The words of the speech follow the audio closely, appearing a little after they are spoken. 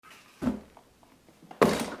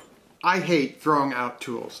I hate throwing out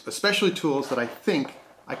tools, especially tools that I think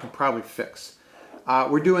I can probably fix.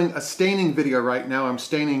 We're doing a staining video right now. I'm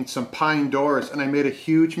staining some pine doors and I made a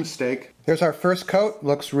huge mistake. Here's our first coat,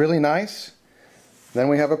 looks really nice. Then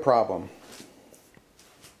we have a problem.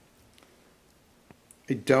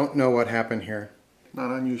 I don't know what happened here. Not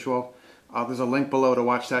unusual. There's a link below to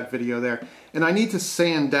watch that video there. And I need to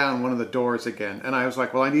sand down one of the doors again. And I was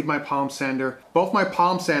like, well, I need my palm sander. Both my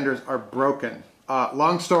palm sanders are broken.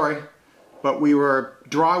 Long story, but we were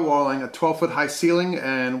drywalling a 12-foot high ceiling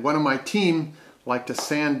and one of my team liked to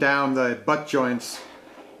sand down the butt joints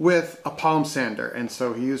with a palm sander. And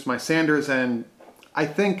so he used my sanders and I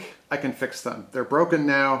think I can fix them. They're broken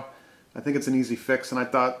now. I think it's an easy fix. And I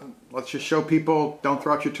thought, let's just show people, don't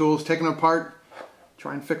throw out your tools, take them apart,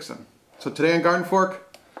 try and fix them. So today on Garden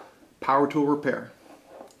Fork, power tool repair.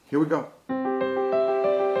 Here we go.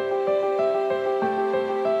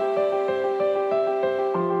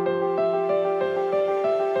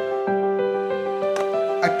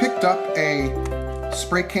 I picked up a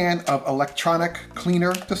spray can of electronic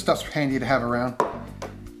cleaner. This stuff's handy to have around.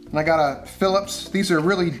 And I got a Phillips. These are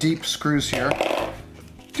really deep screws here.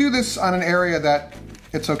 Do this on an area that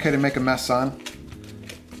it's okay to make a mess on.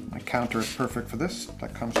 My counter is perfect for this.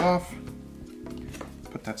 That comes off.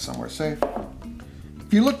 Put that somewhere safe.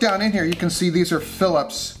 If you look down in here, you can see these are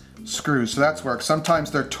Phillips screws, so that's works.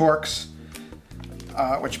 Sometimes they're Torx,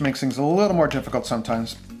 which makes things a little more difficult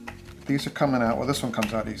sometimes. These are coming out. Well, this one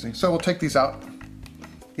comes out easy. So we'll take these out.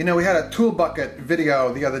 You know, we had a tool bucket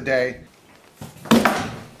video the other day.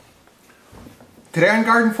 Today on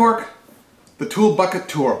Garden Fork, the tool bucket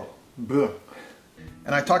tour. Blech.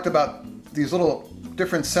 And I talked about these little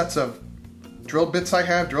different sets of drill bits I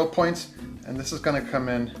have, drill points. And this is going to come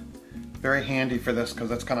in very handy for this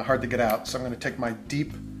because it's kind of hard to get out. So I'm going to take my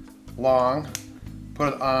deep, long,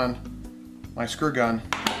 put it on my screw gun,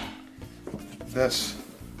 this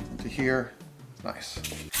to here, nice.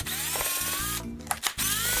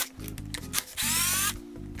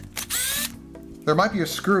 There might be a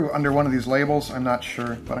screw under one of these labels, I'm not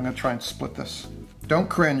sure, but I'm going to try and split this. Don't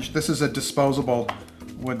cringe, this is a disposable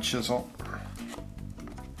wood chisel.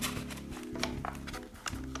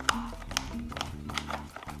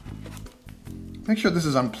 Make sure this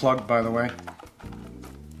is unplugged, by the way.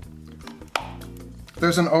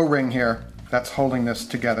 There's an O-ring here that's holding this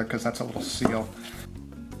together because that's a little seal.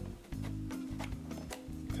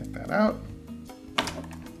 Take that out.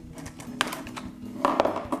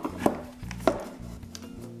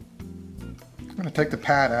 I'm going to take the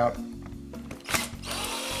pad out.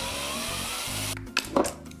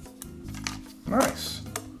 Nice.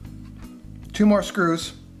 2 more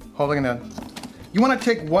screws holding it in. You want to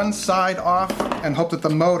take one side off and hope that the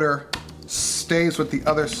motor stays with the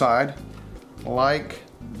other side, like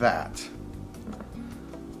that.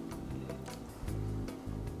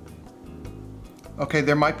 Okay,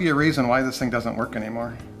 there might be a reason why this thing doesn't work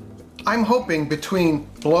anymore. I'm hoping between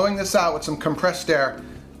blowing this out with some compressed air,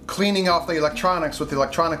 cleaning off the electronics with the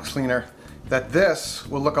electronics cleaner, that this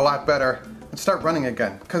will look a lot better and start running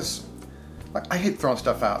again. Because I hate throwing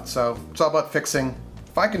stuff out, so it's all about fixing.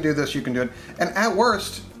 If I can do this, you can do it. And at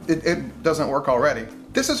worst, it doesn't work already.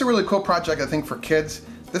 This is a really cool project, I think, for kids.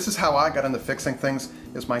 This is how I got into fixing things,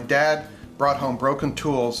 is my dad brought home broken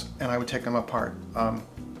tools and I would take them apart.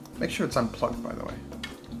 Make sure it's unplugged, by the way.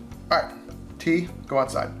 All right, T, go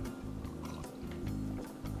outside.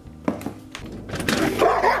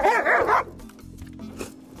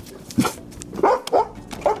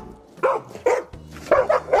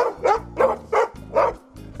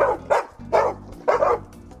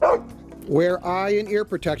 Wear eye and ear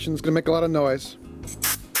protection, it's gonna make a lot of noise.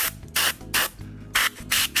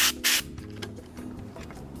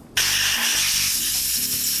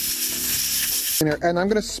 And I'm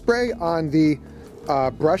gonna spray on the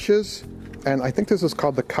brushes, and I think this is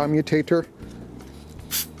called the commutator.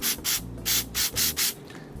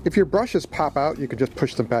 If your brushes pop out, you could just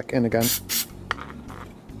push them back in again.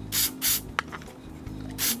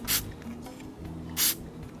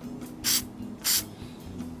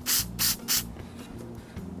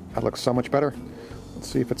 That looks so much better. Let's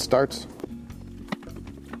see if it starts.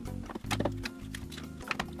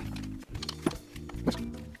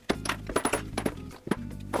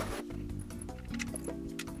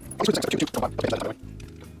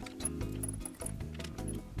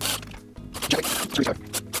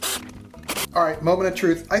 All right, moment of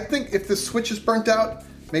truth. I think if this switch is burnt out,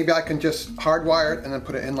 maybe I can just hardwire it and then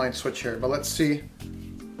put an inline switch here. But let's see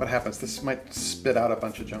what happens. This might spit out a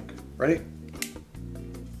bunch of junk. Ready?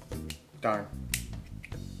 Darn.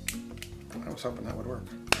 I was hoping that would work.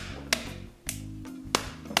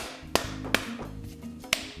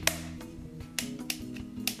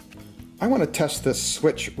 I want to test this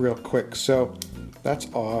switch real quick. So that's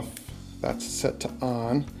off, that's set to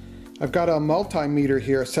on. I've got a multimeter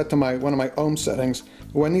here set to one of my ohm settings.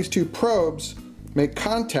 When these two probes make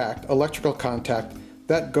contact, electrical contact,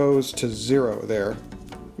 that goes to 0 there.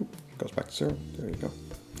 Goes back to 0, there you go.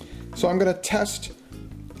 So I'm going to test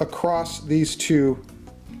across these two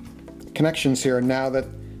connections here now that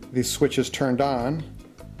the switch is turned on.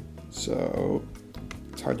 So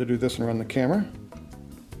it's hard to do this and run the camera.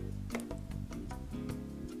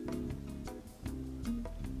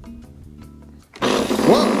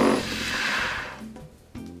 Whoa!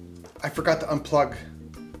 I forgot to unplug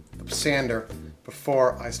the sander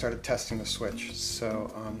before I started testing the switch,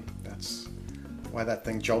 so that's why that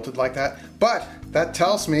thing jolted like that. But that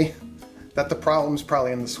tells me that the problem's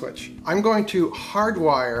probably in the switch. I'm going to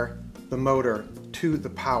hardwire the motor to the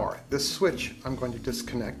power. This switch I'm going to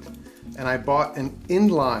disconnect, and I bought an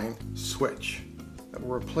inline switch that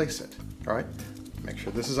will replace it. All right, make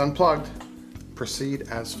sure this is unplugged. Proceed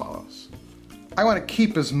as follows. I want to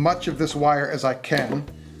keep as much of this wire as I can,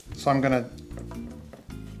 so I'm gonna,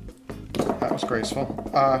 that was graceful,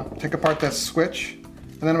 take apart this switch,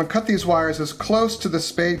 and then I'm gonna cut these wires as close to the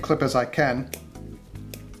spade clip as I can.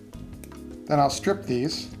 Then I'll strip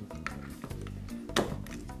these.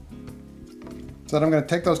 So then I'm going to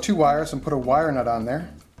take those two wires and put a wire nut on there.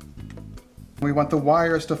 We want the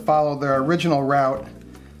wires to follow their original route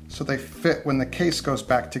so they fit when the case goes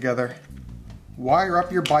back together. Wire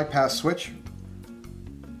up your bypass switch.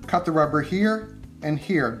 Cut the rubber here and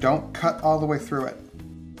here. Don't cut all the way through it.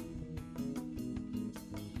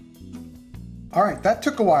 Alright, that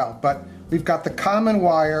took a while, but we've got the common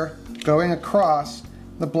wire going across,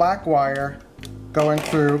 the black wire going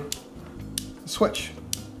through the switch.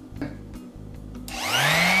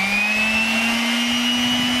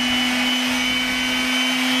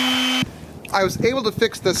 I was able to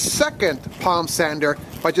fix the second palm sander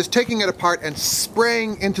by just taking it apart and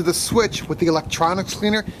spraying into the switch with the electronics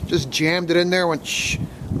cleaner. Just jammed it in there, went shh,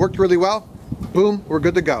 worked really well. Boom, we're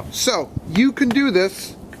good to go. So you can do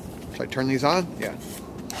this. Should I turn these on? Yeah.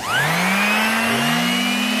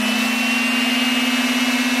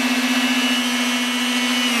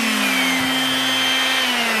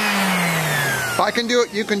 If I can do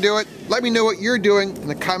it, you can do it. Let me know what you're doing in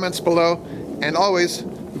the comments below. And always,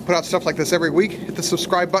 we put out stuff like this every week. Hit the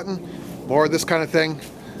subscribe button. More of this kind of thing.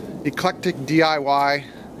 Eclectic DIY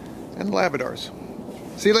and Labradors.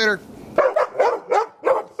 See you later.